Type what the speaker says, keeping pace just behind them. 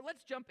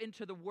let's jump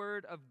into the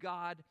Word of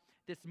God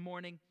this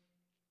morning,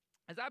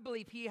 as I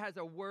believe He has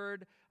a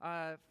word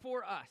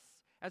for us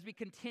as we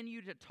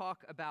continue to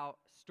talk about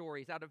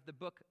stories out of the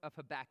book of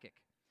Habakkuk.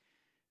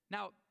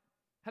 Now,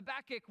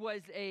 Habakkuk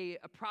was a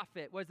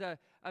prophet, was a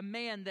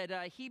man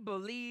that he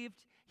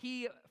believed,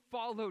 he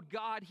followed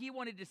God, he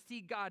wanted to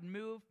see God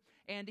move,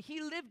 and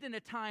he lived in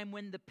a time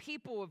when the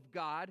people of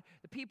God,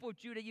 the people of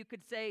Judah, you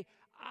could say,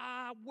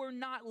 were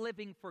not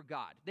living for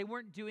God. They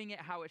weren't doing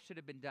it how it should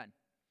have been done.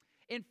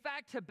 In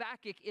fact,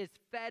 Habakkuk is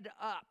fed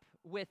up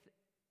with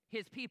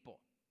his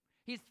people.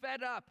 He's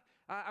fed up,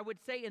 I would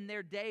say in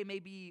their day,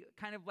 maybe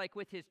kind of like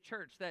with his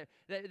church, that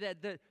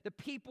the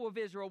people of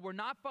Israel were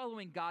not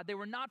following God. They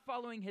were not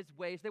following his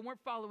ways. They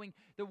weren't following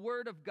the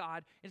word of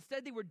God.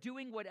 Instead, they were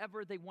doing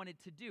whatever they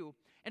wanted to do.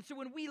 And so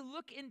when we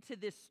look into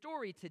this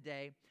story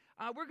today,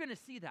 we're going to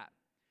see that.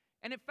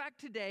 And in fact,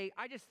 today,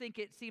 I just think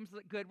it seems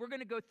good. We're going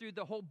to go through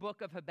the whole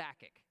book of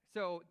Habakkuk.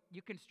 So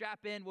you can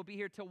strap in. We'll be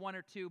here till 1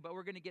 or 2, but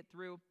we're going to get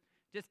through.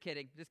 Just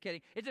kidding.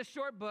 It's a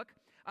short book.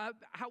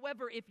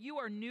 However, if you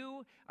are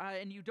new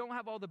and you don't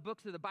have all the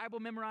books of the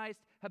Bible memorized,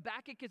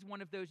 Habakkuk is one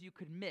of those you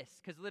could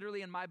miss, because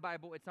literally in my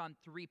Bible, it's on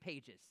 3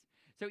 pages.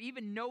 So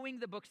even knowing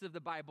the books of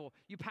the Bible,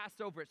 you pass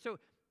over it. So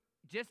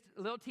just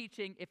a little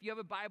teaching. If you have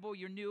a Bible,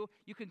 you're new,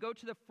 you can go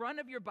to the front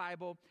of your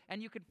Bible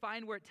and you can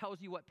find where it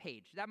tells you what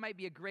page. That might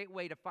be a great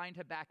way to find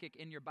Habakkuk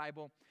in your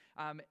Bible.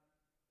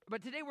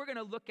 But today we're going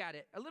to look at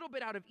it a little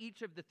bit out of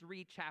each of the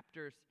 3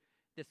 chapters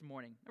this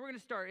morning. And we're going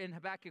to start in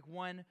Habakkuk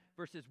 1,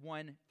 verses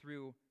 1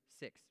 through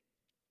 6.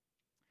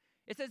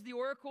 It says, "The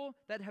oracle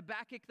that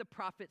Habakkuk the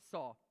prophet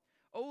saw.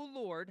 O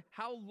Lord,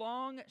 how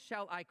long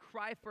shall I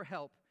cry for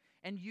help,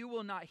 and you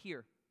will not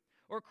hear?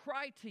 Or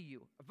cry to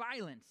you,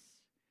 violence,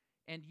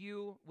 and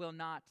you will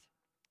not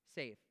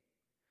save?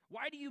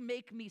 Why do you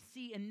make me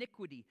see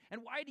iniquity,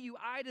 and why do you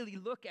idly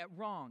look at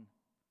wrong?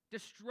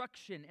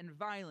 Destruction and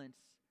violence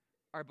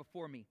are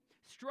before me.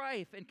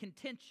 Strife and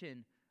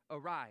contention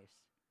arise.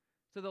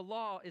 So the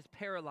law is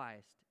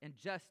paralyzed, and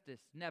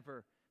justice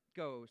never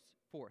goes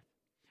forth.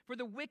 For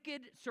the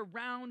wicked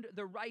surround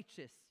the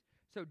righteous,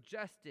 so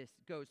justice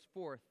goes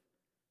forth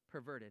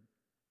perverted."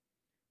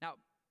 Now,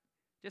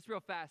 just real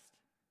fast,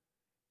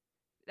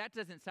 that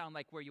doesn't sound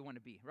like where you want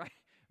to be, right?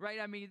 Right?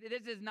 I mean,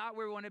 this is not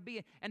where we want to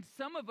be. And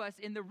some of us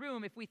in the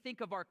room, if we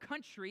think of our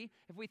country,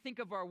 if we think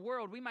of our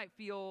world, we might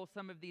feel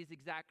some of these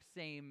exact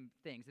same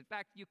things. In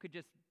fact, you could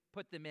just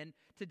put them in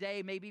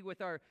today, maybe with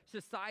our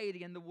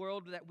society and the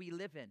world that we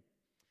live in.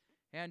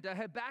 And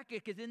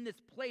Habakkuk is in this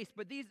place,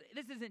 but this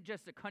isn't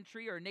just a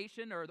country or a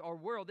nation or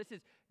world. This is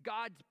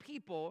God's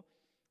people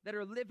that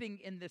are living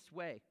in this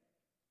way.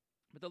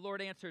 But the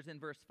Lord answers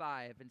in verse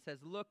 5 and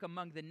says, "Look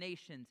among the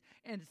nations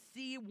and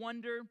see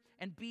wonder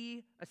and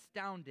be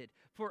astounded.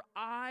 For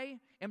I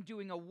am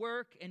doing a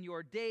work in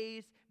your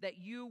days that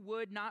you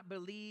would not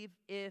believe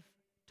if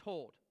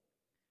told."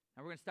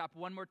 Now we're going to stop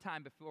one more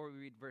time before we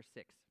read verse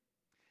 6.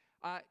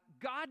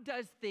 God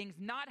does things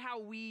not how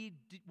we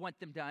want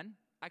them done.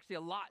 Actually,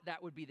 a lot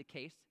that would be the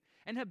case.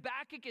 And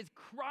Habakkuk is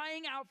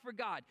crying out for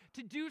God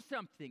to do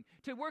something,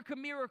 to work a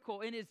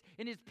miracle in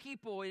his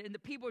people, in the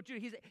people of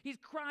Judah. He's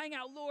crying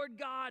out, "Lord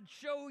God,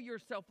 show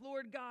yourself.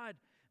 Lord God,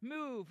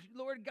 move.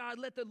 Lord God,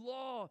 let the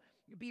law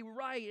be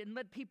right and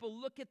let people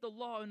look at the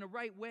law in the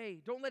right way.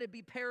 Don't let it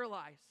be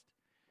paralyzed."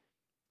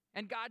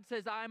 And God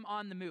says, "I'm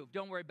on the move.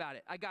 Don't worry about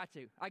it. I got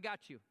you. I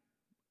got you.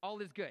 All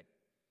is good."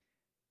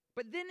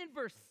 But then in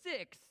verse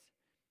 6,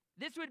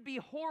 this would be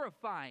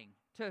horrifying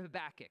to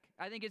Habakkuk.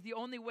 I think is the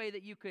only way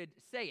that you could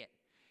say it.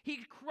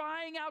 He's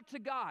crying out to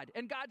God,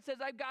 and God says,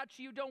 "I've got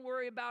you. Don't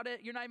worry about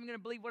it. You're not even going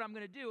to believe what I'm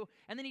going to do."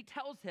 And then he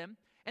tells him,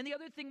 and the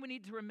other thing we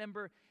need to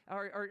remember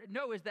or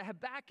know is that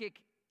Habakkuk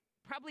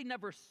probably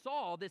never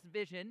saw this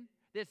vision,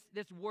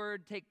 this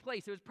word take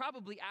place. It was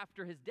probably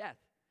after his death.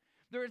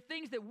 There are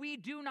things that we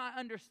do not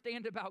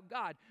understand about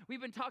God.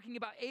 We've been talking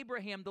about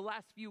Abraham the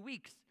last few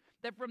weeks,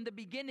 that from the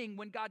beginning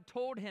when God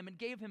told him and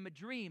gave him a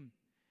dream,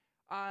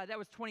 that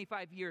was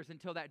 25 years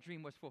until that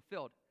dream was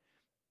fulfilled.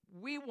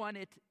 We want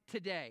it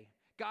today.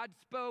 God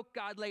spoke,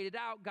 God laid it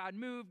out, God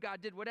moved, God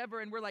did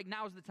whatever, and we're like,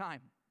 now's the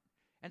time.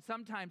 And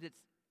sometimes it's,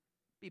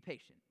 be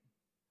patient.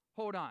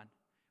 Hold on.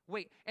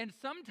 Wait. And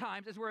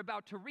sometimes, as we're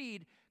about to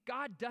read,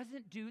 God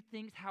doesn't do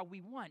things how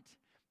we want.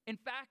 In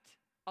fact,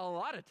 a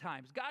lot of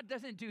times, God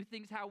doesn't do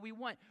things how we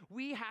want.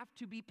 We have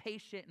to be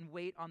patient and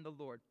wait on the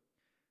Lord.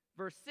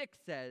 Verse 6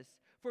 says,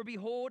 "For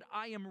behold,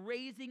 I am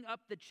raising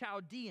up the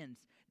Chaldeans,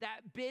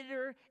 that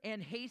bitter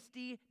and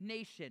hasty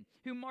nation,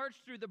 who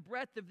march through the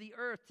breadth of the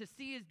earth to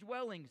see his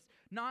dwellings,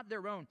 not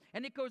their own."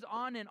 And it goes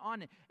on and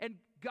on. And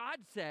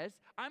God says,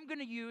 I'm going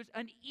to use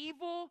an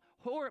evil,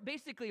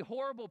 basically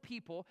horrible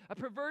people, a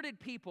perverted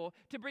people,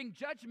 to bring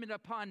judgment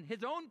upon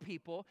his own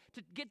people,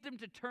 to get them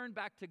to turn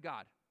back to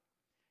God.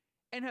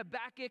 And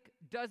Habakkuk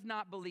does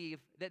not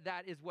believe that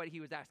that is what he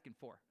was asking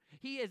for.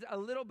 He is a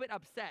little bit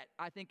upset,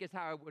 I think is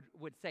how I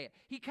would say it.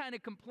 He kind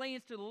of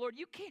complains to the Lord,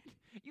 you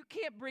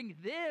can't bring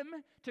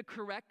them to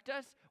correct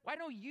us. Why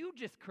don't you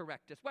just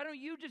correct us? Why don't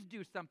you just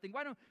do something?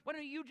 Why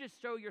don't you just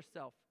show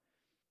yourself?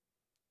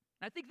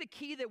 And I think the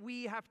key that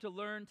we have to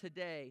learn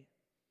today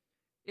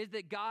is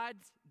that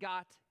God's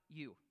got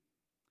you.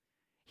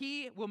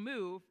 He will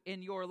move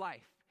in your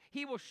life.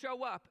 He will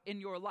show up in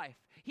your life.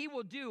 He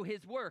will do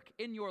his work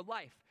in your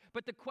life.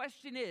 But the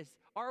question is,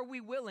 are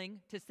we willing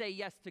to say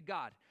yes to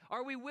God?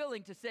 Are we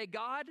willing to say,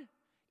 God,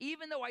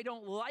 even though I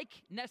don't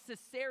like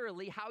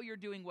necessarily how you're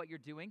doing what you're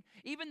doing,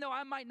 even though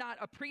I might not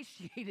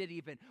appreciate it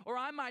even, or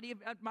I might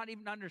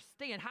even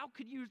understand, how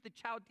could you use the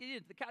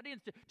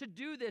Chaldeans to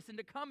do this and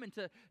to come and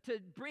to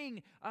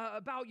bring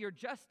about your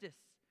justice?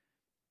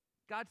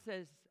 God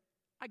says,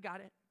 I got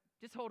it.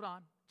 Just hold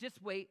on.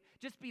 Just wait.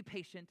 Just be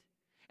patient.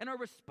 And our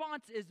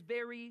response is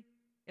very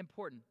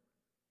important.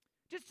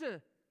 Just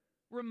to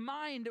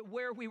remind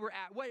where we were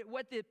at,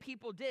 what the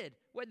people did.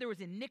 There was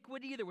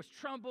iniquity, there was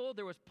trouble,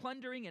 there was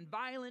plundering and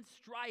violence,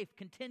 strife,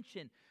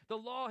 contention. The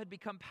law had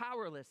become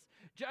powerless.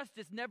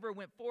 Justice never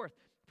went forth.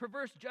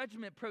 Perverse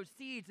judgment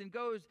proceeds and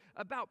goes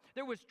about.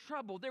 There was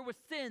trouble, there was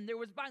sin, there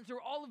was violence, there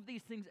were all of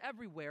these things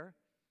everywhere.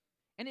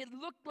 And it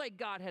looked like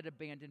God had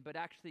abandoned, but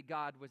actually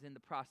God was in the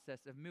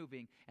process of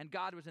moving. And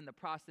God was in the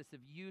process of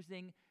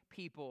using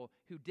people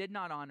who did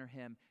not honor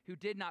him, who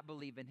did not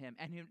believe in him,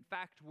 and who in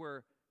fact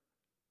were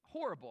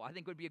horrible, I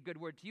think would be a good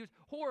word to use,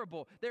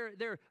 horrible,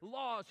 their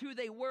laws, who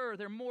they were,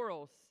 their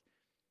morals,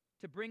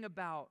 to bring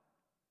about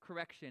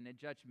correction and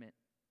judgment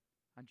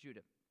on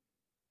Judah.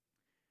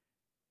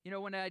 You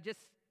know, when I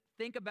just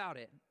think about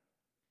it,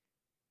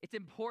 it's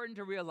important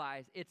to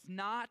realize it's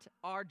not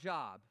our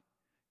job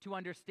to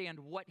understand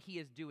what he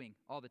is doing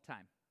all the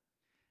time.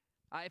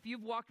 If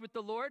you've walked with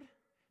the Lord,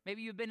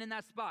 maybe you've been in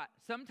that spot.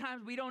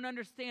 Sometimes we don't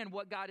understand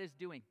what God is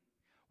doing.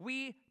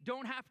 We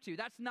don't have to.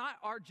 That's not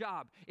our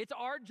job. It's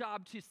our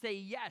job to say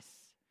yes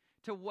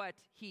to what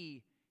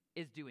he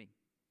is doing.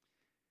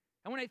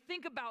 And when I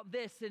think about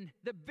this and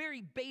the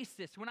very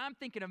basis, when I'm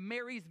thinking of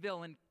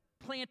Marysville and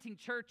planting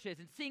churches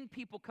and seeing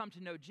people come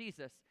to know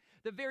Jesus,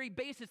 the very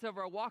basis of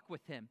our walk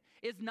with him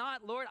is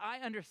not, Lord,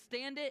 I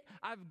understand it,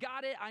 I've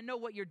got it, I know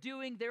what you're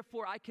doing,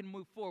 therefore I can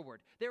move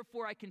forward.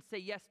 Therefore I can say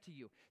yes to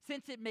you.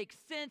 Since it makes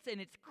sense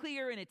and it's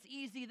clear and it's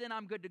easy, then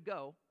I'm good to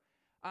go.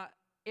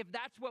 If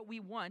that's what we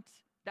want,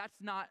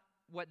 that's not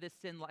what this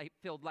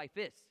sin-filled life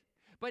is.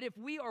 But if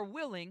we are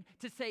willing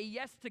to say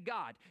yes to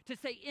God, to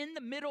say in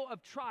the middle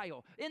of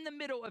trial, in the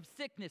middle of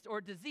sickness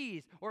or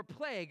disease or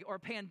plague or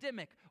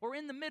pandemic, or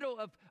in the middle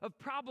of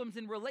problems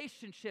in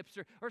relationships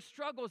or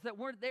struggles that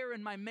weren't there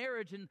in my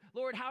marriage, and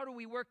Lord, how do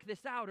we work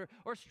this out?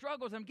 Or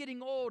struggles, I'm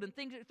getting old and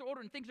things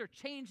are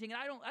changing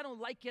and I don't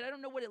like it. I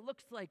don't know what it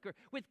looks like, or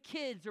with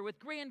kids or with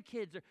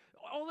grandkids or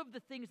all of the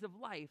things of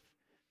life.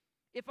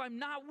 If I'm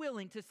not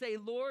willing to say,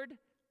 Lord,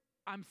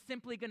 I'm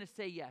simply going to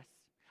say yes.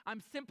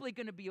 I'm simply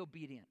going to be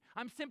obedient.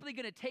 I'm simply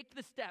going to take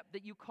the step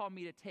that you call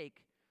me to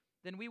take.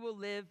 Then we will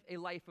live a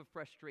life of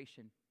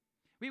frustration.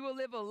 We will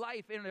live a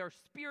life in our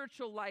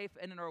spiritual life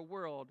and in our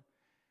world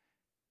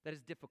that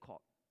is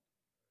difficult.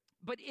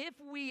 But if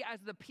we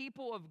as the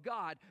people of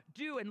God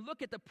do and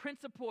look at the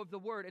principle of the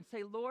word and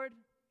say, Lord,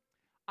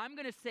 I'm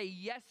going to say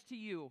yes to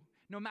you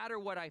no matter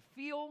what I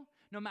feel,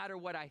 no matter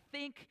what I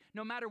think,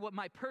 no matter what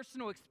my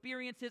personal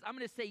experience is, I'm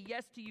going to say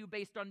yes to you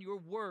based on your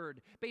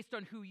word, based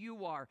on who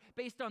you are,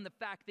 based on the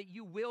fact that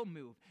you will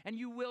move and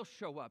you will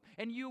show up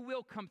and you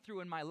will come through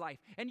in my life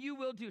and you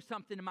will do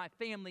something in my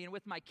family and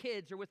with my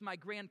kids or with my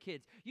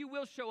grandkids. You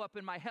will show up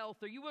in my health,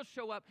 or you will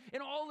show up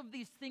in all of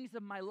these things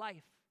of my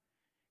life.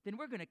 Then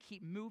we're going to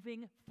keep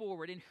moving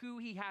forward in who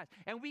he has.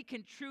 And we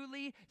can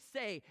truly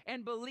say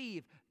and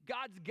believe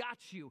God's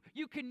got you.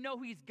 You can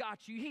know he's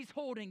got you. He's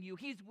holding you.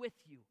 He's with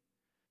you.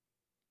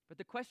 But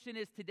the question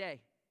is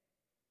today,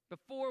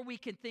 before we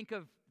can think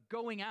of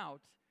going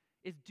out,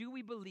 is do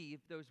we believe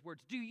those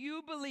words? Do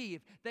you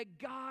believe that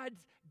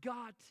God's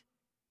got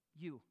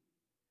you?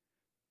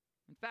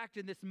 In fact,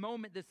 in this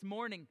moment this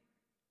morning,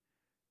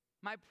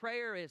 my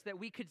prayer is that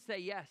we could say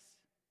yes.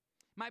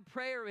 My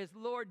prayer is,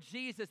 Lord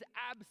Jesus,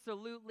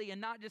 absolutely,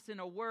 and not just in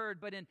a word,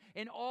 but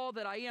in all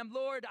that I am.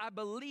 Lord, I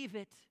believe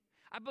it.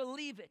 I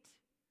believe it.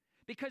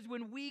 Because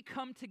when we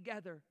come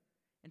together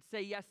and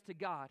say yes to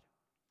God,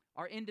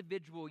 our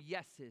individual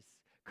yeses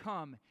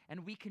come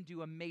and we can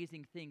do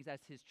amazing things as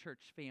his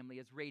church family,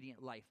 as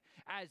Radiant Life,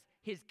 as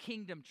his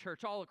kingdom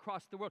church all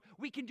across the world.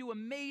 We can do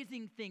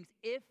amazing things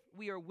if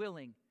we are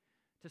willing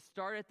to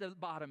start at the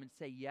bottom and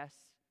say yes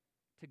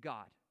to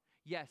God,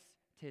 yes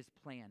to his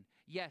plan,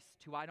 yes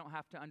to I don't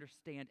have to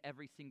understand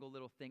every single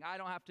little thing. I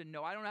don't have to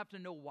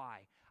know why.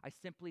 I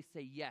simply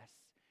say yes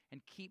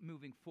and keep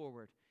moving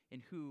forward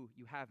in who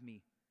you have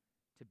me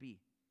to be.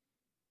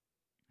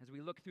 As we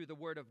look through the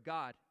Word of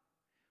God,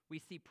 we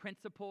see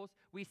principles,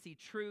 we see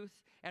truths,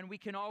 and we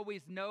can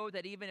always know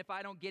that even if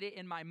I don't get it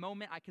in my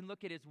moment, I can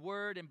look at his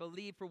word and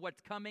believe for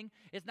what's coming.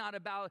 It's not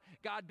about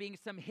God being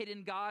some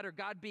hidden God or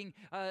God being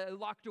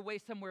locked away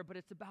somewhere, but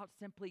it's about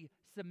simply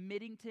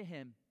submitting to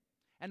him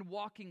and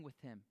walking with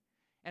him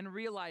and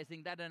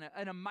realizing that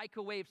in a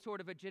microwave sort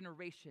of a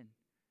generation,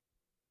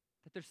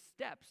 that there's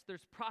steps,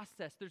 there's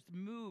process, there's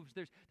moves,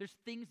 there's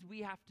things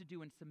we have to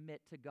do and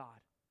submit to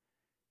God.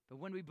 But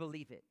when we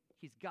believe it,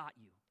 he's got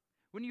you.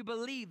 when you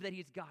believe that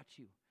he's got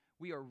you,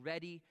 we are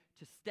ready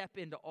to step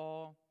into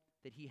all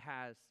that he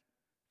has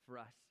for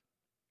us.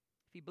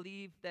 If you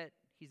believe that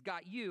he's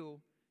got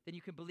you, then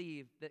you can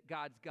believe that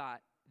God's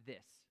got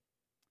this.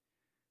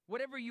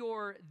 Whatever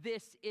your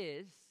this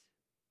is,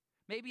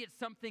 maybe it's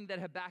something that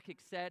Habakkuk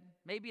said.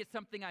 Maybe it's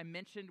something I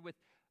mentioned with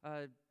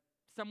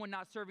someone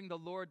not serving the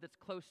Lord that's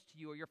close to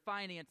you, or your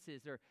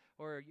finances,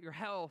 or your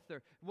health,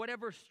 or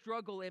whatever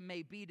struggle it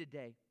may be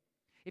today.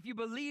 If you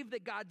believe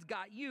that God's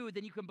got you,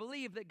 then you can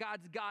believe that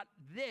God's got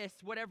this,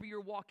 whatever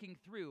you're walking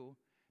through,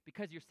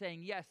 because you're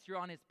saying, yes, you're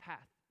on his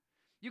path.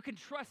 You can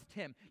trust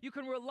him. You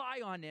can rely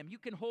on him. You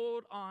can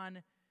hold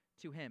on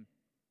to him.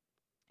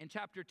 In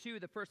chapter 2,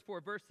 the first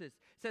 4 verses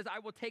says, I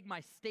will take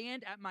my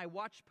stand at my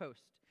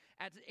watchpost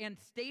and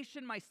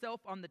station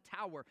myself on the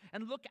tower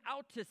and look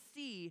out to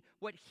see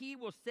what he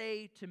will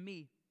say to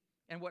me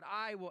and what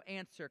I will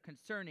answer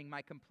concerning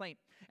my complaint.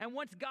 And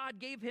once God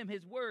gave him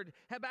his word,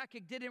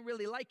 Habakkuk didn't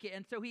really like it,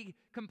 and so he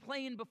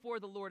complained before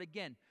the Lord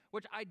again,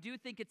 which I do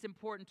think it's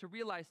important to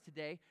realize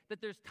today that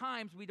there's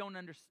times we don't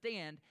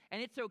understand,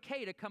 and it's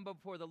okay to come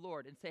before the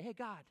Lord and say, hey,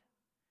 God,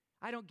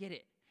 I don't get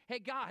it. Hey,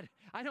 God,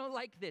 I don't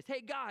like this.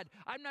 Hey, God,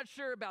 I'm not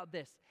sure about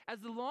this. As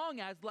long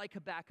as, like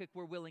Habakkuk,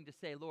 we're willing to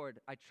say, Lord,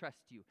 I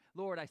trust you.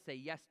 Lord, I say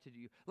yes to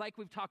you. Like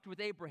we've talked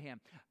with Abraham,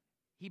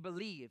 he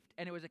believed,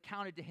 and it was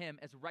accounted to him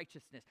as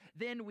righteousness.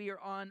 Then we are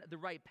on the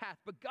right path.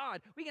 But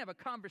God, we can have a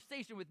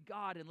conversation with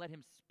God and let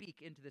him speak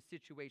into the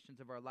situations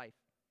of our life.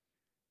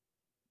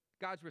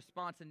 God's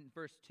response in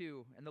verse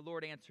 2, and the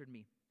Lord answered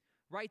me,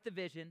 write the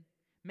vision,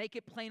 make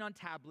it plain on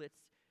tablets,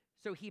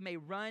 so he may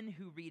run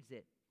who reads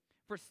it.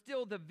 For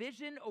still the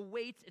vision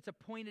awaits its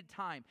appointed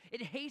time.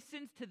 It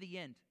hastens to the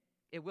end.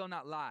 It will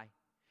not lie.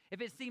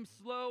 If it seems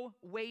slow,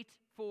 wait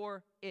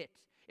for it.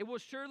 It will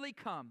surely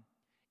come.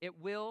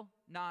 It will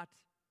not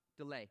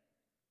delay.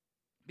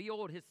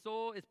 Behold, his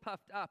soul is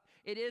puffed up.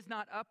 It is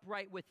not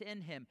upright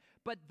within him.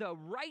 But the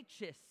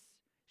righteous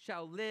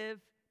shall live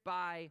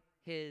by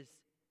his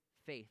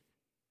faith.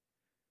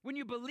 When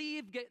you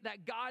believe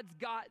that God's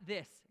got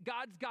this,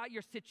 God's got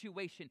your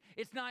situation.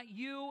 It's not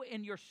you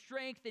and your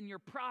strength and your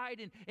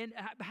pride and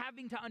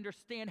having to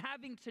understand,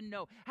 having to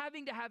know,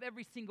 having to have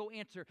every single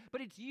answer.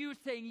 But it's you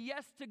saying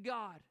yes to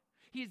God.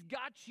 He's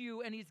got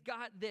you and he's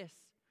got this.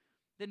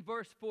 Then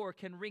verse 4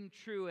 can ring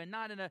true, and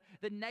not in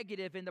the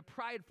negative and the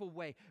prideful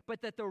way,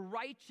 but that the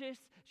righteous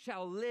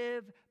shall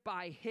live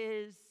by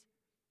his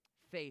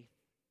faith.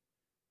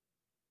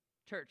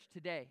 Church,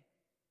 today,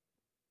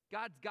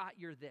 God's got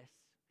your this.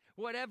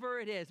 Whatever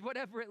it is,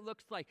 whatever it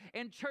looks like.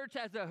 And church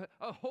as a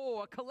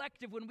whole, a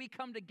collective, when we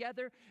come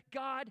together,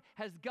 God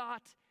has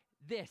got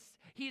this.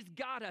 He's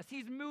got us.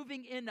 He's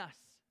moving in us.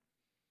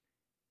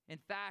 In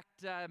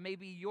fact,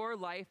 maybe your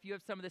life, you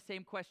have some of the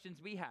same questions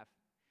we have.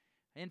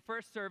 In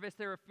first service,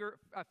 there were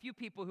a few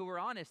people who were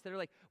honest. They're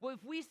like, well,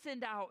 if we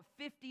send out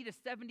 50 to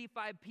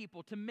 75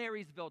 people to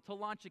Marysville to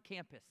launch a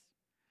campus,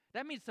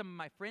 that means some of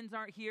my friends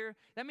aren't here.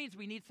 That means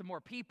we need some more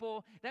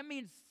people. That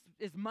means,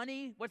 is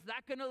money, what's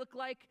that going to look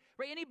like?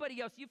 Right? Anybody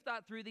else, you've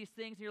thought through these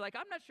things, and you're like,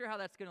 I'm not sure how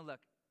that's going to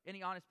look.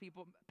 Any honest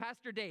people?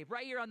 Pastor Dave,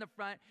 right here on the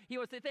front, he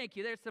will say, thank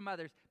you. There's some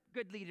others.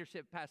 Good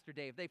leadership, Pastor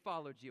Dave. They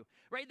followed you.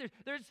 Right?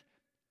 There's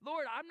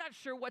Lord, I'm not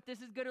sure what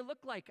this is going to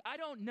look like. I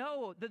don't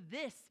know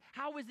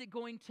how is it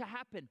going to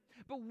happen?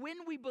 But when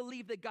we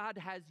believe that God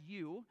has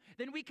you,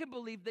 then we can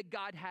believe that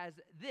God has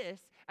this,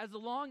 as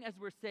long as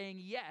we're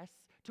saying yes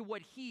to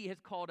what he has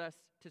called us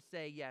to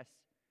say yes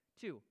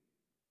to.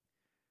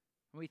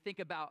 When we think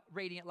about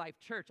Radiant Life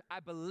Church,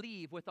 I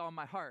believe with all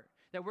my heart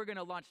that we're going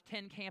to launch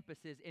 10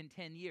 campuses in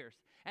 10 years.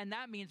 And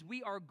that means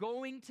we are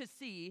going to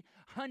see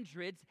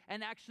hundreds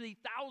and actually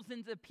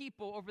thousands of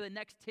people over the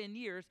next 10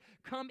 years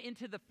come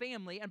into the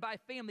family, and by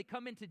family,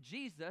 come into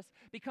Jesus,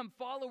 become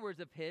followers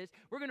of his.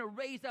 We're going to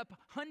raise up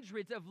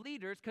hundreds of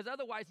leaders, because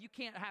otherwise you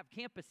can't have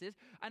campuses.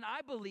 And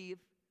I believe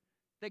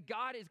that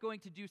God is going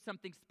to do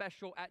something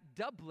special at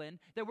Dublin,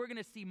 that we're going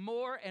to see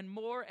more and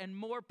more and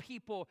more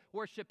people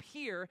worship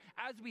here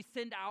as we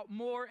send out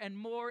more and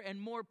more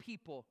and more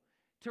people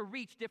to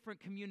reach different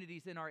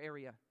communities in our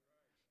area.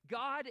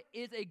 God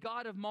is a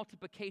God of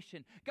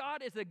multiplication.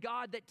 God is a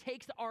God that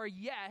takes our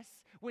yes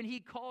when he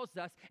calls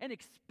us and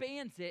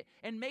expands it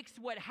and makes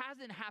what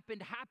hasn't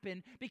happened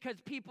happen, because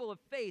people of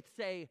faith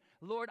say,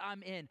 Lord,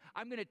 I'm in.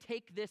 I'm going to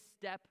take this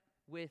step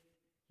with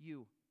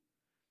you.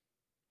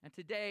 And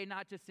today,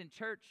 not just in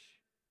church,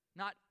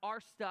 not our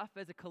stuff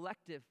as a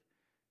collective,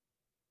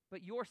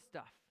 but your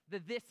stuff,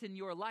 this in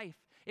your life.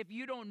 If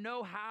you don't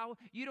know how,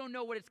 you don't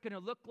know what it's going to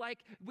look like,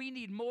 we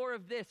need more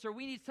of this, or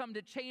we need something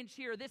to change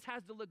here, this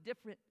has to look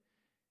different.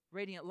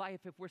 Radiant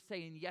Life, if we're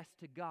saying yes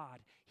to God,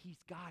 he's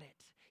got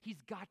it.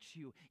 He's got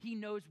you. He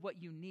knows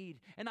what you need.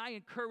 And I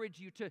encourage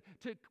you to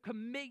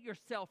commit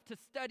yourself to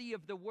study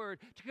of the word,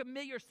 to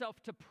commit yourself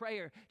to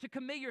prayer, to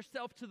commit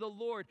yourself to the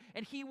Lord,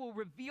 and he will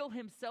reveal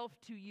himself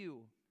to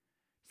you.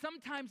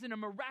 Sometimes in a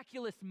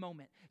miraculous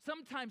moment,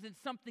 sometimes in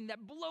something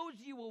that blows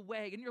you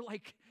away, and you're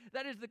like,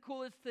 that is the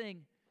coolest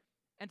thing.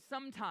 And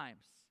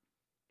sometimes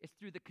it's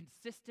through the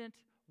consistent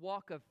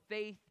walk of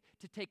faith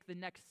to take the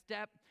next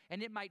step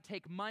And it might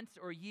take months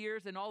or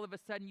years, and all of a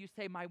sudden you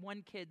say, my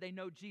one kid, they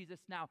know Jesus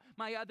now.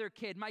 My other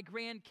kid, my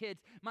grandkids,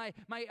 my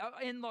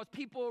in-laws,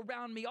 people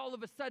around me, all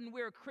of a sudden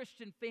we're a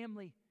Christian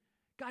family.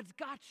 God's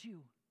got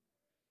you.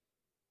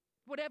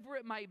 Whatever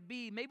it might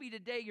be, maybe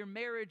today your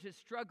marriage is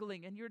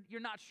struggling and you're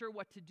not sure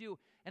what to do.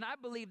 And I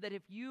believe that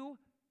if you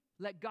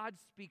let God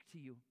speak to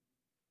you,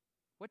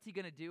 what's he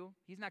going to do?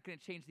 He's not going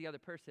to change the other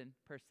person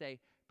per se,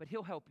 but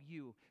he'll help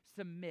you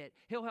submit.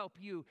 He'll help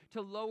you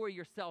to lower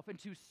yourself and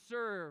to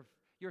serve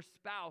your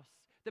spouse,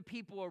 the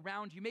people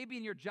around you. Maybe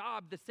in your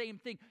job, the same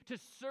thing, to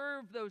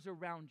serve those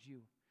around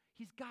you.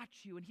 He's got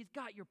you and he's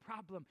got your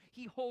problem.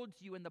 He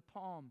holds you in the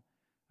palm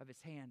of his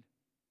hand.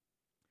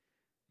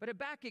 But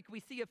Habakkuk,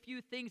 we see a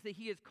few things that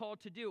he is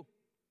called to do,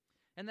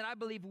 and that I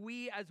believe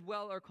we as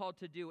well are called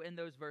to do in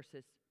those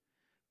verses.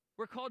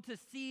 We're called to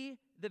see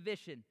the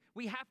vision.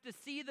 We have to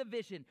see the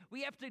vision.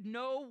 We have to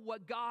know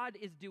what God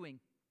is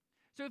doing.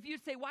 So if you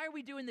say, why are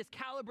we doing this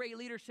Calibrate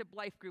Leadership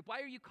Life Group?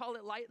 Why are you call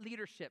it light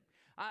leadership?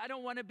 I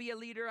don't want to be a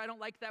leader. I don't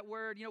like that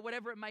word,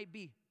 whatever it might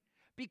be.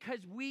 Because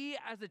we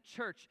as a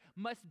church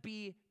must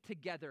be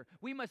together.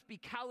 We must be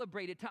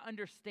calibrated to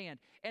understand.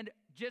 And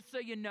just so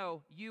you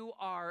know, you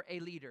are a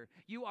leader.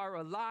 You are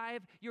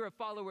alive. You're a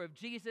follower of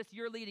Jesus.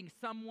 You're leading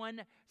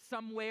someone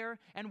somewhere.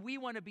 And we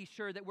want to be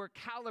sure that we're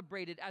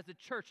calibrated as a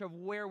church of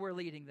where we're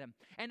leading them.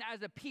 And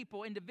as a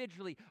people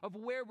individually of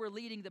where we're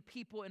leading the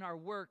people in our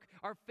work,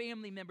 our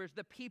family members,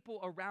 the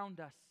people around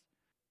us.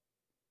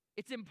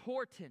 It's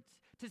important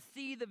to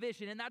see the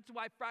vision. And that's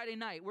why Friday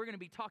night, we're going to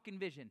be talking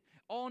vision.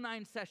 All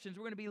 9 sessions,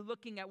 we're going to be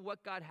looking at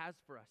what God has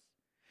for us.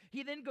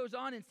 He then goes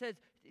on and says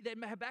that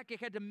Habakkuk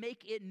had to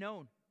make it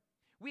known.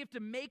 We have to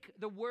make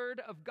the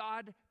word of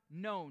God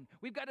known.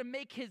 We've got to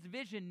make his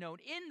vision known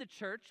in the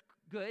church,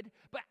 good,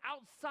 but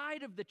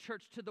outside of the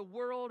church to the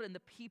world and the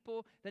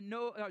people that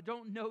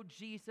don't know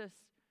Jesus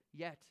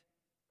yet.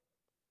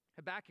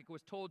 Habakkuk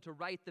was told to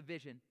write the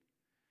vision.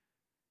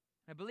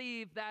 I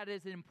believe that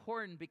is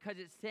important because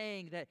it's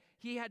saying that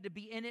he had to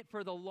be in it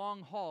for the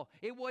long haul.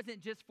 It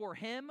wasn't just for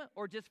him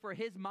or just for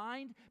his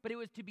mind, but it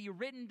was to be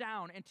written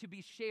down and to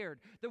be shared.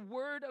 The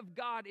word of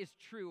God is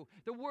true.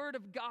 The word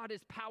of God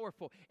is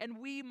powerful, and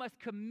we must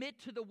commit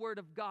to the word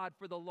of God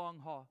for the long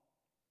haul.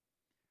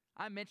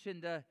 I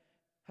mentioned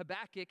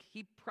Habakkuk.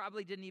 He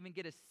probably didn't even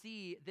get to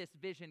see this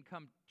vision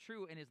come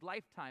true in his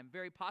lifetime.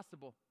 Very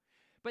possible.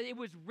 But it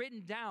was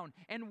written down.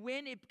 And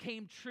when it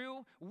came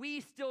true, we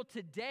still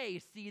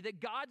today see that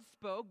God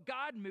spoke,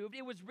 God moved,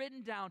 it was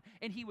written down,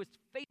 and he was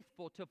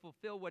faithful to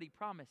fulfill what he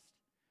promised.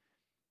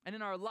 And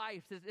in our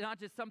lives, it's not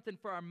just something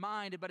for our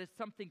mind, but it's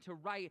something to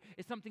write,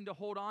 it's something to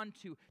hold on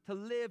to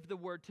live the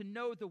word, to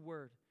know the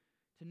word,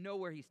 to know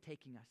where he's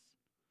taking us.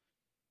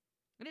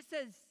 And it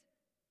says,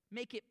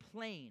 make it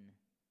plain,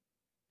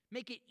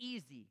 make it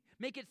easy,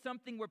 make it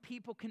something where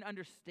people can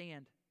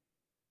understand.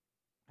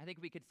 I think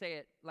we could say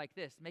it like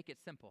this, make it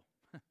simple.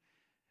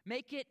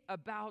 Make it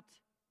about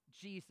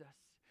Jesus.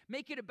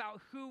 Make it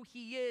about who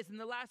he is. And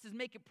the last is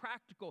make it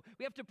practical.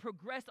 We have to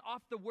progress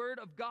off the word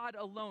of God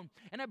alone.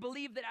 And I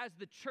believe that as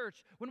the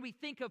church, when we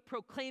think of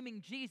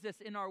proclaiming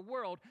Jesus in our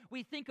world,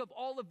 we think of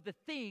all of the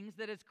things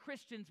that as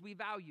Christians we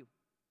value.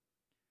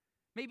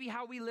 Maybe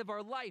how we live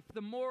our life,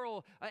 the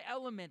moral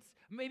elements,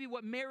 maybe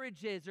what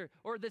marriage is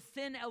or the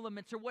sin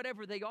elements or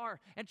whatever they are.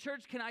 And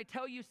church, can I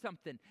tell you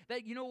something?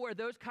 That you know where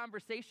those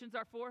conversations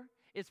are for?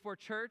 Is for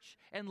church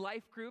and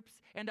life groups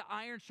and to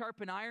iron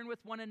sharpen iron with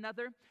one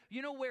another.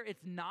 You know where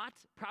it's not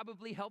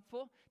probably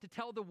helpful to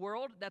tell the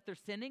world that they're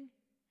sinning?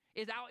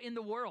 Is out in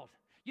the world.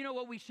 You know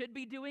what we should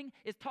be doing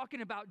is talking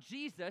about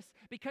Jesus,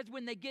 because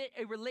when they get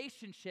a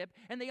relationship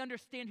and they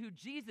understand who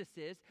Jesus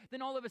is,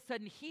 then all of a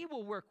sudden he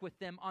will work with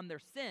them on their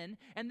sin,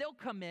 and they'll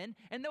come in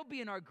and they'll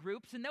be in our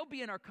groups and they'll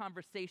be in our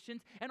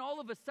conversations, and all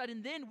of a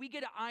sudden then we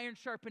get to iron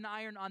sharpen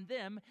iron on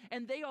them,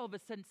 and they all of a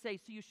sudden say,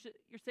 so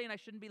you're saying I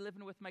shouldn't be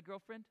living with my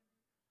girlfriend?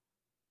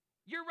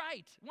 You're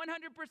right,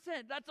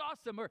 100%, that's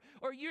awesome.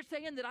 Or you're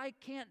saying that I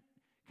can't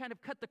kind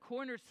of cut the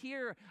corners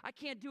here, I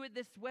can't do it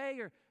this way,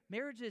 or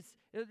marriage is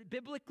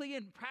biblically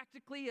and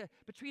practically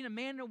between a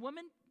man and a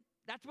woman.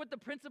 That's what the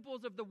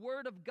principles of the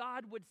Word of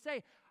God would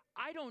say.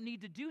 I don't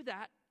need to do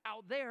that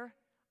out there.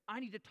 I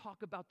need to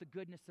talk about the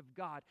goodness of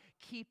God.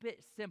 Keep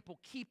it simple.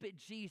 Keep it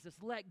Jesus.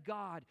 Let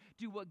God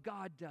do what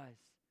God does.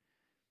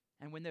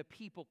 And when the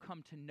people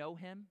come to know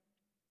him,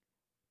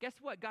 guess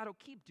what? God will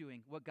keep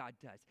doing what God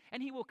does.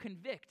 And he will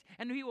convict,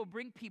 and he will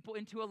bring people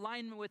into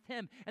alignment with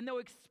him, and they'll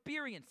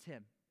experience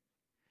him.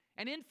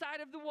 And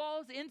inside of the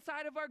walls,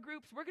 inside of our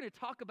groups, we're going to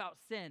talk about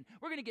sin.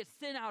 We're going to get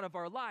sin out of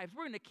our lives.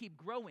 We're going to keep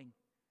growing.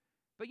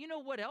 But you know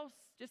what else?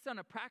 Just on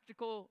a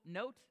practical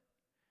note,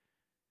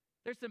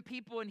 there's some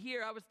people in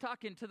here. I was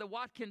talking to the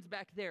Watkins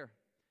back there.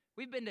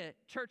 We've been to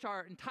church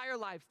our entire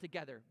lives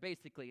together,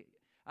 basically.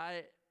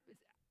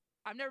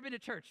 I've never been to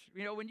church,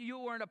 when you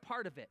weren't a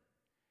part of it.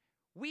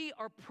 We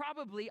are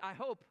probably, I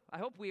hope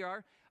we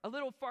are, a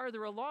little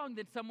farther along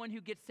than someone who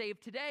gets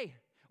saved today,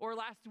 or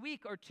last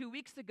week, or 2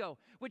 weeks ago,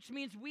 which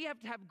means we have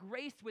to have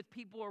grace with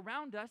people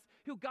around us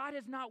who God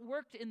has not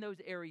worked in those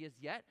areas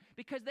yet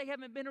because they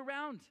haven't been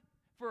around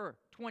for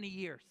 20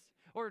 years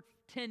or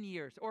 10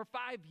 years or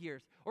 5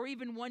 years or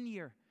even 1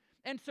 year.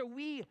 And so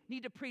we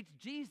need to preach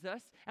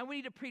Jesus, and we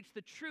need to preach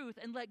the truth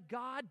and let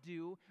God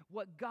do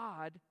what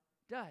God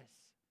does.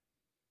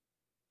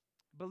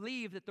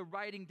 Believe that the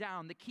writing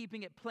down, the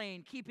keeping it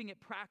plain, keeping it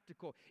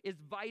practical is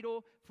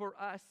vital for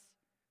us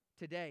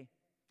today.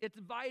 It's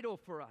vital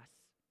for us.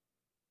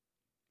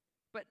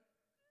 But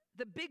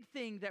the big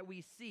thing that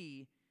we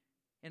see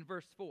in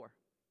verse 4,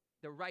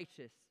 the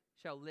righteous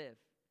shall live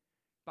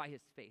by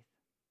his faith.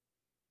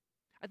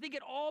 I think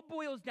it all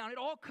boils down, it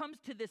all comes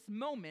to this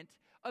moment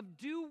of,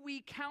 do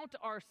we count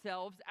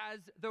ourselves as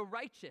the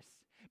righteous?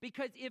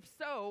 Because if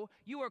so,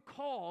 you are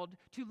called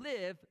to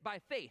live by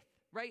faith,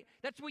 right?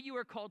 That's what you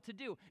are called to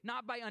do.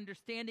 Not by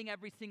understanding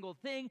every single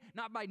thing,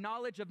 not by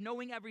knowledge of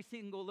knowing every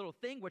single little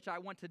thing, which I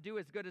want to do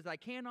as good as I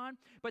can on,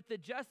 but to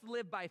just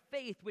live by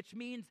faith, which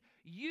means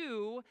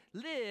you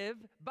live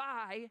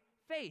by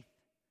faith.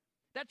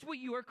 That's what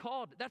you are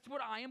called. That's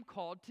what I am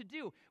called to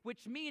do,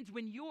 which means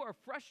when you are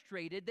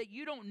frustrated that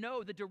you don't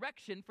know the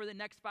direction for the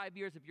next 5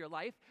 years of your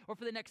life or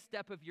for the next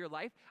step of your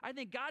life, I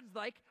think God's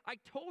like, I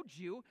told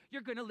you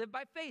you're going to live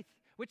by faith,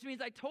 which means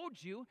I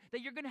told you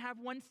that you're going to have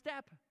one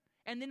step.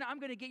 And then I'm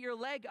going to get your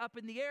leg up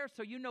in the air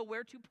so you know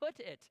where to put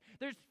it.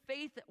 There's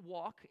faith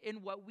walk in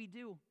what we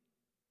do.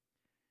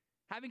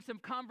 Having some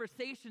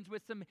conversations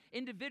with some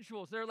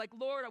individuals. They're like,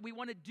 Lord, we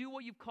want to do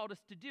what you've called us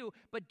to do,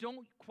 but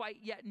don't quite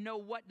yet know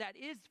what that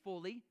is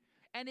fully.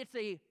 And it's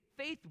a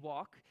faith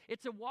walk.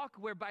 It's a walk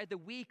where by the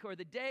week or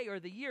the day or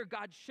the year,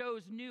 God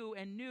shows new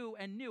and new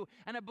and new.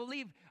 And I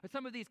believe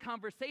some of these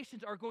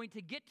conversations are going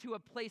to get to a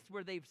place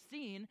where they've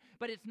seen,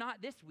 but it's not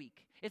this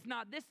week. It's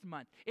not this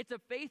month. It's a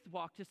faith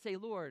walk to say,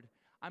 Lord,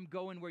 I'm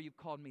going where you've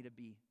called me to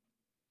be.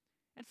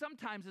 And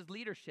sometimes as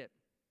leadership,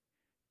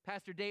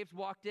 Pastor Dave's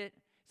walked it.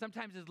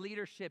 Sometimes as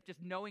leadership,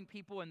 just knowing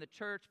people in the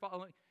church,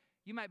 following,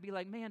 you might be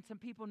like, man, some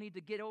people need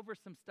to get over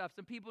some stuff.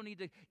 Some people need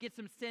to get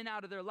some sin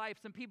out of their life.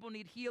 Some people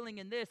need healing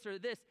in this or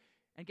this.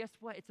 And guess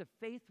what? It's a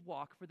faith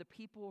walk for the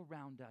people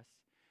around us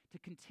to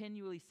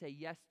continually say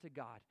yes to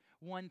God.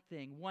 One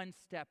thing, one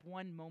step,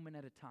 one moment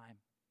at a time.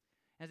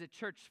 As a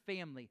church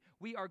family,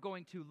 we are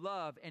going to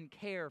love and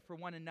care for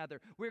one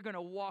another. We're going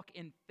to walk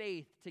in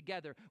faith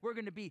together. We're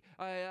going to be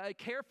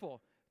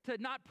careful to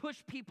not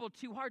push people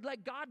too hard.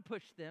 Let God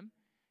push them.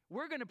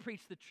 We're going to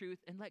preach the truth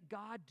and let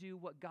God do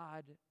what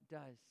God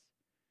does.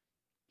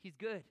 He's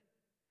good.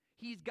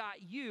 He's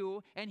got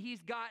you and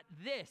he's got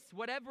this.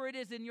 Whatever it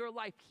is in your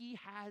life, he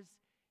has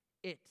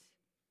it.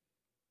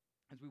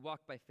 As we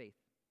walk by faith.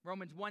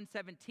 Romans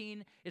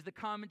 1:17 is the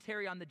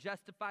commentary on the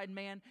justified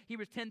man.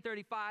 Hebrews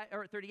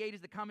 10:38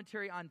 is the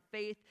commentary on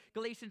faith.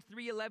 Galatians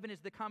 3:11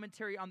 is the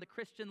commentary on the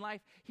Christian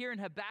life. Here in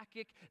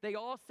Habakkuk, they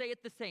all say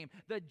it the same.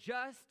 The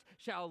just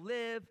shall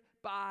live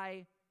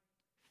by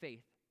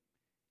faith.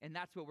 And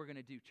that's what we're going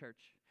to do, church.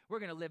 We're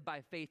going to live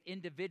by faith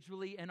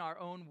individually in our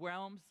own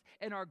realms,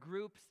 in our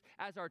groups,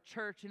 as our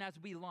church, and as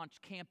we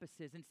launch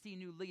campuses and see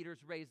new leaders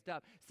raised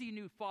up, see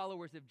new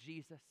followers of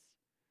Jesus.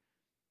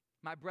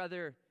 My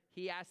brother,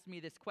 he asked me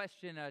this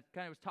question,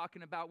 kind of was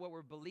talking about what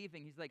we're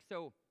believing. He's like,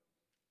 so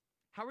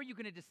how are you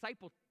going to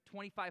disciple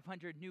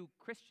 2,500 new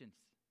Christians?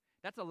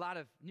 That's a lot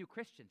of new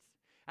Christians.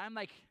 And I'm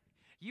like,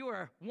 you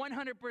are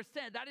 100%.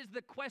 That is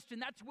the question.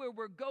 That's where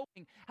we're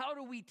going. How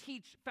do we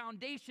teach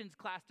foundations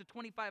class to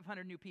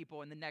 2,500 new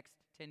people in the next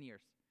 10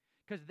 years?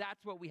 Because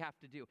that's what we have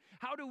to do.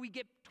 How do we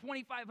get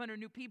 2,500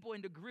 new people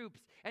into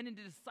groups and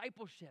into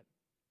discipleship?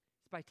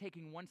 It's by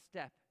taking one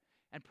step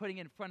and putting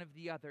it in front of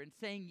the other and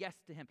saying yes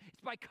to him.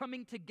 It's by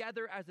coming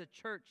together as a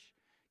church,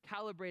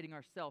 calibrating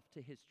ourselves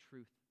to his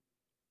truth.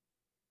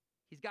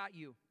 He's got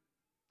you.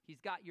 He's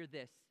got your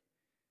this.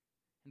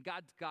 And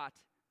God's got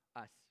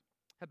us.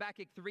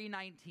 Habakkuk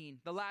 3:19,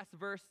 the last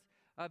verse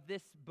of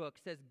this book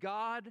says,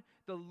 God,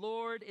 the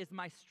Lord is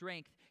my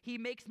strength. He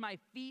makes my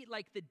feet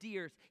like the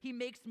deer's. He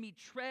makes me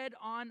tread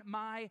on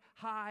my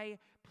high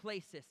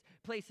places.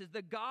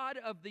 The God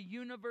of the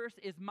universe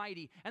is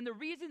mighty. And the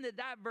reason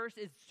that verse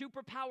is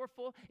super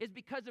powerful is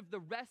because of the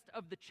rest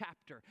of the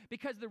chapter.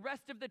 Because the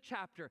rest of the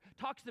chapter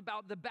talks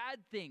about the bad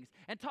things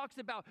and talks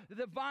about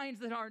the vines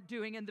that aren't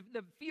doing and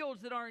the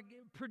fields that aren't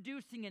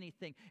producing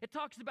anything. It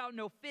talks about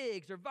no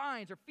figs or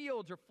vines or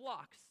fields or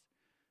flocks.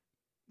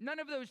 None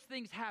of those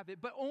things have it,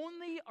 but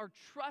only our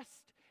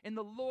trust in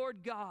the Lord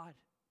God,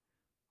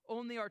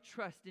 only our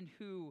trust in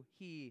who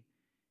he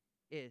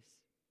is.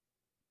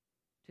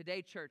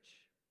 Today,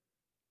 church,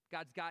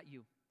 God's got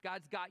you.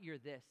 God's got your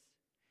this,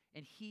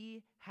 and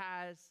he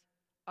has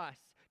us.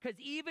 Because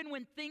even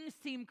when things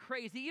seem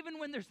crazy, even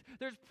when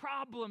there's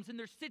problems in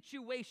their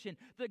situation,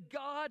 the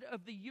God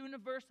of the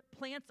universe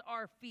plants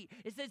our feet.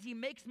 It says he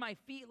makes my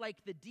feet like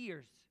the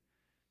deer's.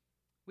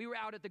 We were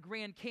out at the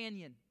Grand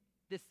Canyon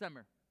this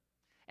summer.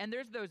 And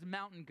there's those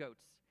mountain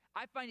goats.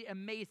 I find it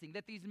amazing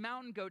that these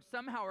mountain goats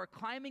somehow are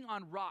climbing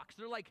on rocks.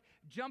 They're like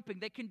jumping.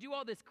 They can do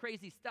all this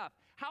crazy stuff.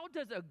 How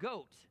does a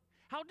goat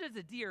How does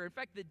a deer, in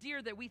fact, the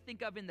deer that we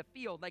think of in the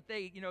field, like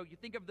you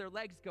think of their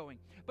legs going,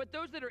 but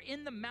those that are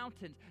in the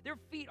mountains, their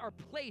feet are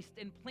placed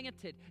and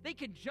planted. They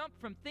can jump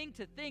from thing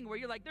to thing where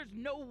you're like, there's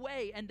no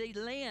way, and they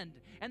land,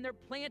 and they're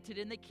planted,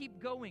 and they keep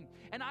going.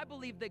 And I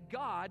believe that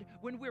God,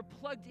 when we're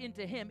plugged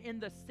into him in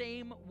the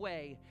same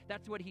way,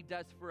 that's what he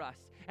does for us.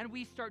 And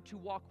we start to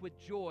walk with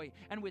joy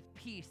and with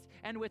peace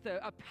and with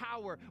a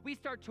power. We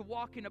start to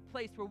walk in a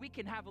place where we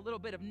can have a little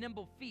bit of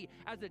nimble feet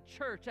as a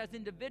church, as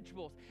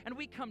individuals, and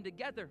we come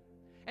together.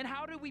 And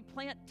how do we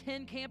plant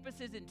 10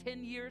 campuses in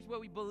 10 years,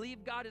 what we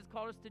believe God has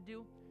called us to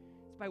do?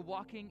 It's by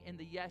walking in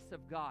the yes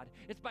of God.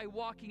 It's by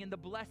walking in the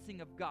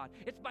blessing of God.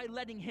 It's by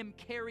letting him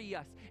carry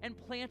us and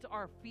plant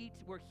our feet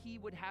where he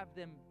would have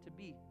them to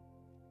be.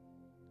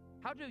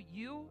 How do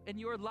you in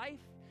your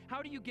life,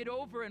 how do you get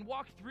over and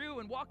walk through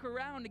and walk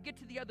around and get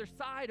to the other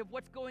side of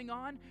what's going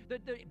on, the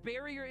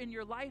barrier in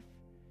your life?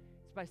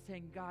 It's by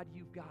saying, God,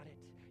 you've got it.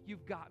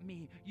 You've got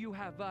me, you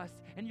have us,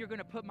 and you're going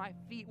to put my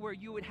feet where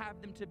you would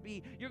have them to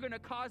be. You're going to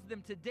cause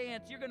them to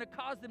dance. You're going to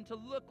cause them to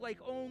look like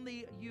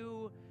only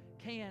you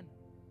can.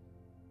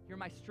 You're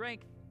my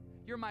strength.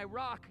 You're my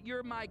rock.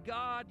 You're my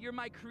God. You're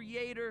my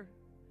creator.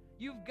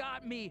 You've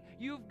got me.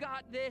 You've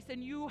got this,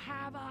 and you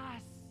have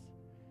us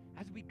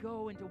as we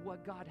go into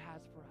what God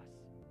has for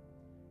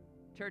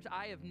us. Church,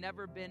 I have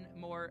never been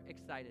more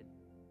excited.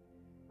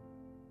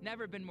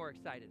 Never been more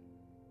excited.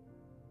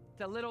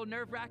 It's a little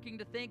nerve-wracking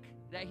to think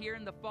that here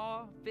in the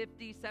fall,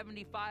 50,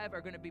 75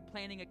 are going to be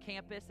planning a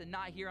campus and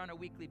not here on a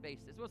weekly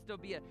basis. We'll still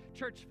be a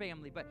church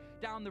family,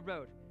 but down the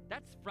road.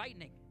 That's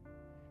frightening.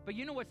 But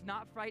you know what's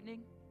not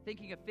frightening?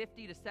 Thinking of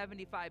 50 to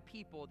 75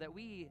 people that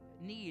we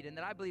need and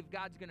that I believe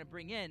God's going to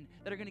bring in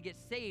that are going to get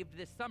saved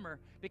this summer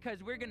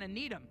because we're going to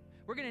need them.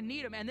 We're going to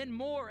need them. And then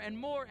more and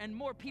more and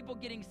more people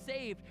getting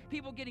saved,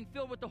 people getting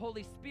filled with the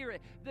Holy Spirit,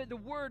 the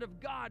Word of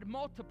God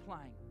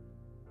multiplying.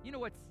 You know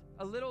what's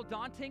a little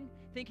daunting?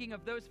 Thinking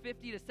of those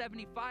 50 to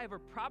 75 are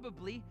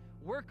probably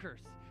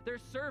workers. They're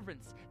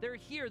servants. They're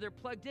here. They're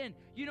plugged in.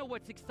 You know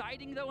what's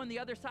exciting, though, on the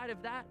other side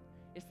of that?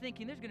 Is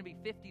thinking there's going to be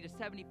 50 to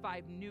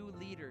 75 new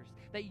leaders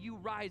that you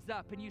rise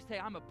up and you say,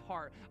 I'm a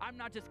part. I'm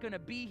not just going to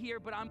be here,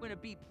 but I'm going to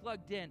be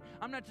plugged in.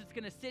 I'm not just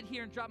going to sit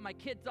here and drop my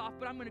kids off,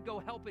 but I'm going to go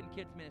help in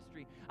kids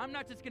ministry. I'm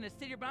not just going to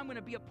sit here, but I'm going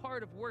to be a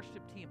part of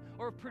worship team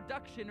or of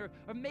production or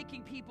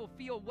making people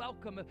feel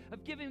welcome,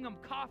 of giving them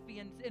coffee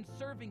and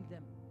serving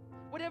them.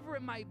 Whatever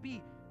it might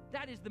be,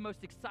 that is the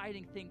most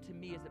exciting thing to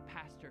me as a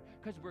pastor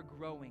because we're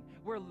growing,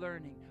 we're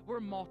learning,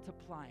 we're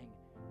multiplying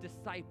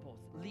disciples,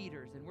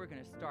 leaders, and we're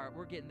going to start.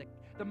 We're getting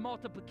the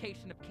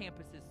multiplication of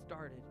campuses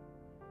started.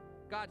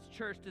 God's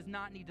church does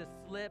not need to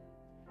slip,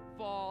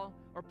 fall,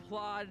 or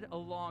plod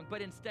along,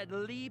 but instead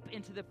leap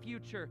into the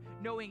future,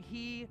 knowing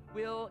he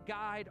will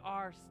guide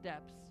our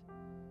steps.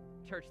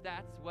 Church,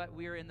 that's what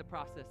we're in the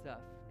process of,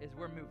 is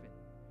we're moving.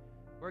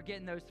 We're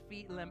getting those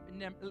feet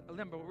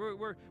limber.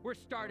 We're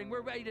starting.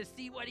 We're ready to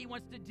see what he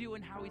wants to do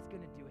and how he's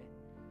going to do it.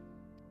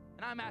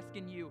 And I'm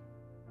asking you,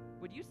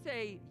 would you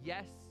say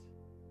yes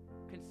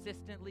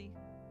consistently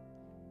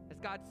as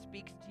God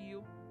speaks to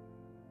you?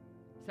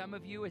 Some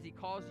of you as he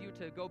calls you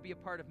to go be a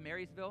part of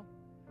Marysville.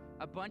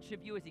 A bunch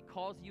of you as he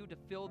calls you to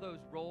fill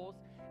those roles.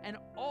 And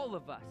all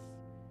of us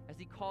as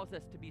he calls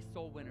us to be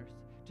soul winners.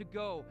 To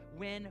go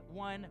win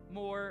one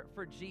more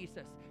for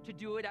Jesus, to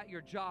do it at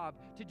your job,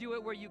 to do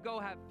it where you go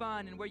have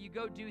fun and where you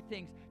go do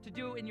things, to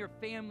do it in your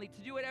family,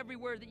 to do it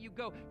everywhere that you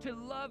go, to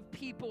love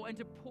people and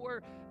to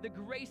pour the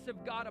grace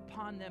of God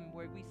upon them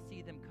where we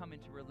see them come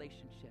into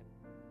relationship.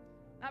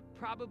 Not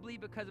probably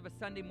because of a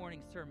Sunday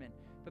morning sermon,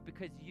 but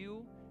because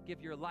you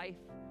give your life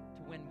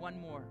to win one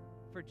more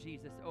for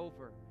Jesus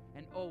over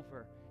and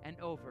over and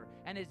over.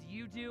 And as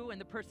you do, and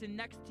the person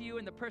next to you,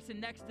 and the person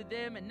next to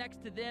them, and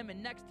next to them,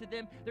 and next to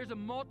them, there's a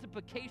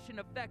multiplication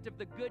effect of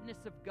the goodness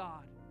of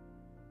God.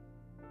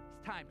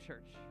 It's time,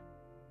 church.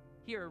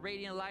 Here at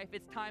Radiant Life,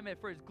 it's time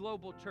for his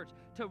global church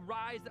to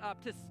rise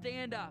up, to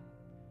stand up,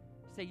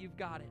 say, you've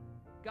got it.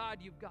 God,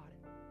 you've got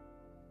it.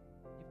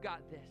 You've got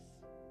this,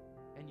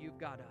 and you've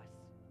got us.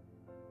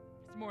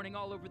 This morning,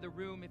 all over the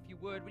room, if you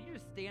would you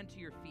just stand to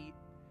your feet?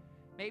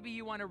 Maybe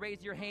you want to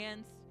raise your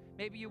hands.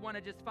 Maybe you want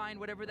to just find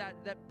whatever that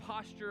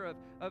posture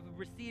of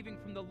receiving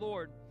from the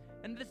Lord.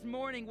 And this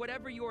morning,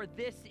 whatever your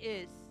this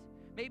is,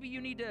 maybe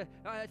you need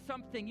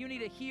something, you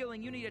need a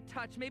healing, you need a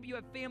touch. Maybe you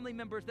have family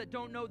members that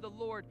don't know the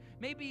Lord.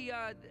 Maybe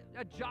a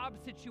job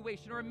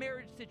situation or a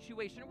marriage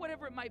situation or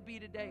whatever it might be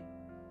today.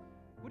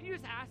 Would you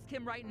just ask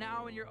him right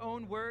now in your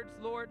own words,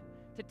 Lord,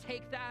 to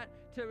take that,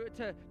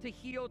 to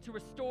heal, to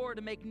restore,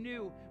 to make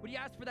new? Would you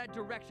ask for that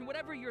direction,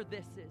 whatever your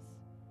this is?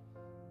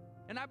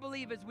 And I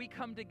believe as we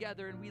come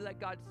together and we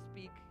let God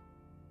speak,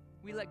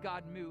 we let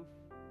God move,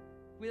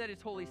 we let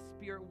his Holy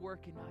Spirit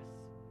work in us,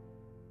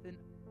 then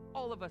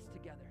all of us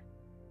together,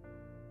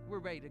 we're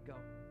ready to go.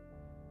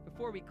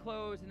 Before we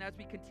close and as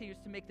we continue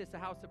to make this a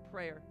house of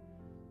prayer,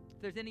 if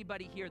there's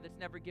anybody here that's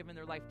never given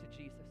their life to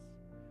Jesus,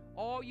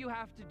 all you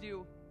have to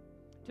do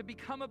to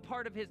become a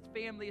part of his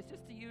family is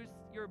just to use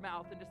your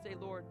mouth and to say,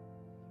 Lord,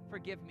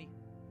 forgive me.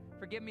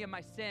 Forgive me of my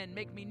sin.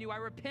 Make me new. I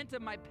repent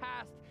of my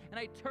past, and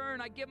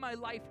I give my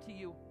life to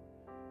you.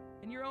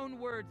 In your own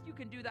words, you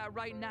can do that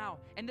right now.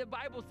 And the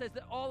Bible says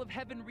that all of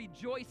heaven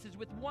rejoices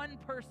with one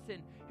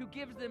person who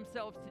gives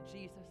themselves to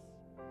Jesus.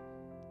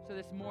 So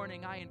this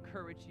morning, I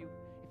encourage you,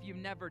 if you've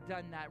never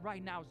done that,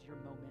 right now is your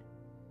moment.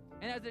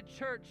 And as a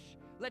church,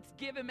 let's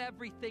give him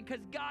everything,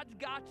 because God's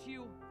got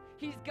you.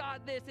 He's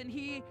got this, and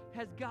he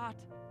has got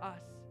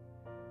us.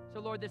 So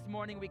Lord, this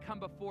morning we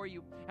come before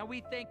you, and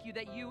we thank you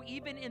that you,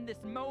 even in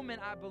this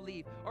moment, I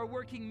believe, are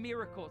working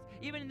miracles.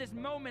 Even in this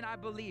moment, I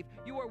believe,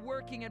 you are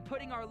working and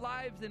putting our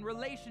lives and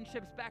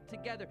relationships back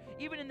together.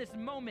 Even in this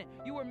moment,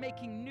 you are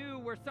making new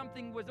where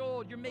something was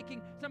old. You're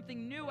making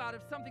something new out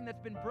of something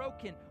that's been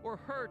broken or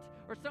hurt,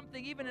 or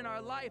something even in our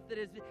life that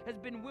has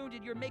been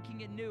wounded. You're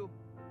making it new.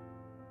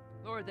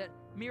 Lord, that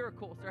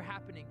miracles are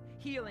happening,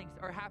 healings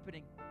are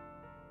happening.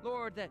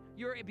 Lord, that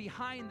you're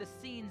behind the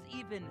scenes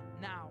even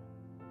now.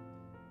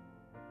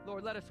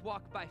 Lord, let us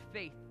walk by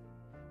faith.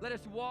 Let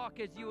us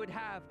walk as you would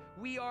have.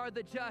 We are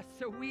the just,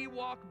 so we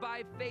walk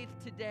by faith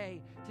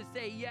today to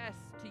say yes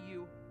to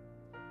you.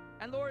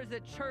 And Lord, as a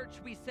church,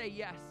 we say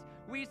yes.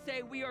 We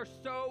say we are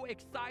so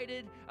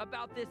excited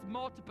about this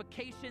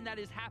multiplication that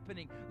is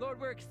happening. Lord,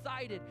 we're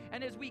excited.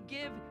 And as we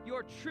give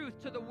your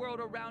truth to the world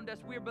around us,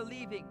 we're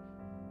believing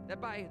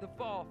that by the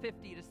fall,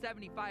 50 to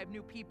 75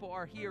 new people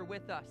are here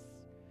with us.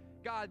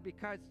 God,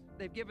 because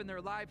they've given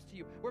their lives to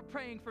you. We're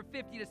praying for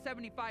 50 to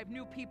 75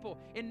 new people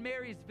in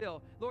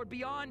Marysville, Lord,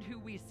 beyond who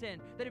we sin,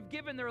 that have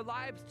given their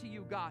lives to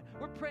you, God.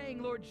 We're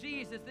praying, Lord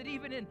Jesus, that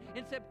even in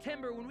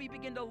September, when we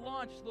begin to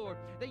launch, Lord,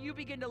 that you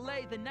begin to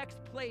lay the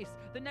next place,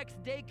 the next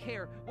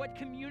daycare, what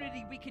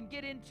community we can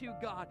get into,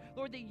 God.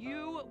 Lord, that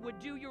you would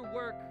do your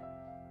work.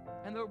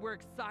 And Lord, we're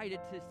excited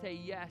to say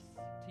yes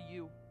to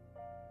you.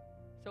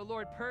 So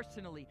Lord,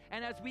 personally,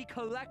 and as we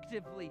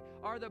collectively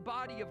are the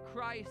body of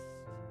Christ,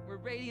 we're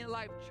Radiant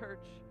Life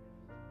Church,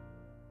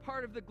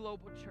 part of the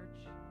global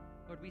church.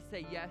 Lord, we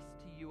say yes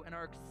to you and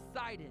are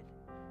excited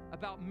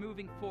about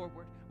moving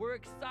forward. We're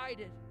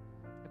excited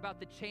about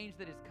the change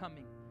that is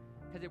coming,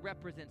 because it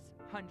represents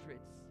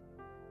hundreds,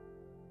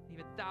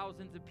 even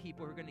thousands of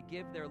people who are going to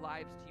give their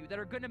lives to you, that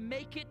are going to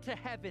make it to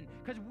heaven,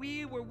 because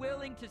we were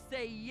willing to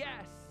say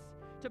yes,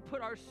 to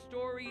put our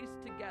stories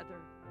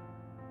together,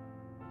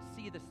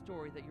 see the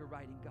story that you're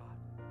writing, God.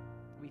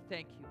 We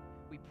thank you,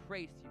 we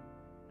praise you,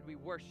 and we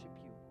worship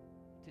you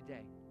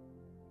today.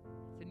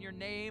 It's in your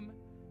name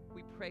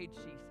we pray,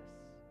 Jesus.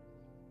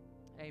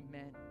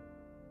 Amen.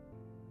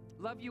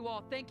 Love you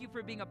all. Thank you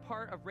for being a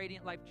part of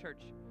Radiant Life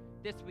Church.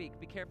 This week,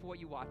 be careful what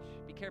you watch.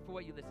 Be careful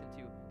what you listen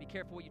to. Be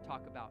careful what you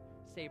talk about.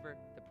 Savor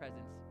the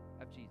presence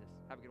of Jesus.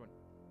 Have a good one.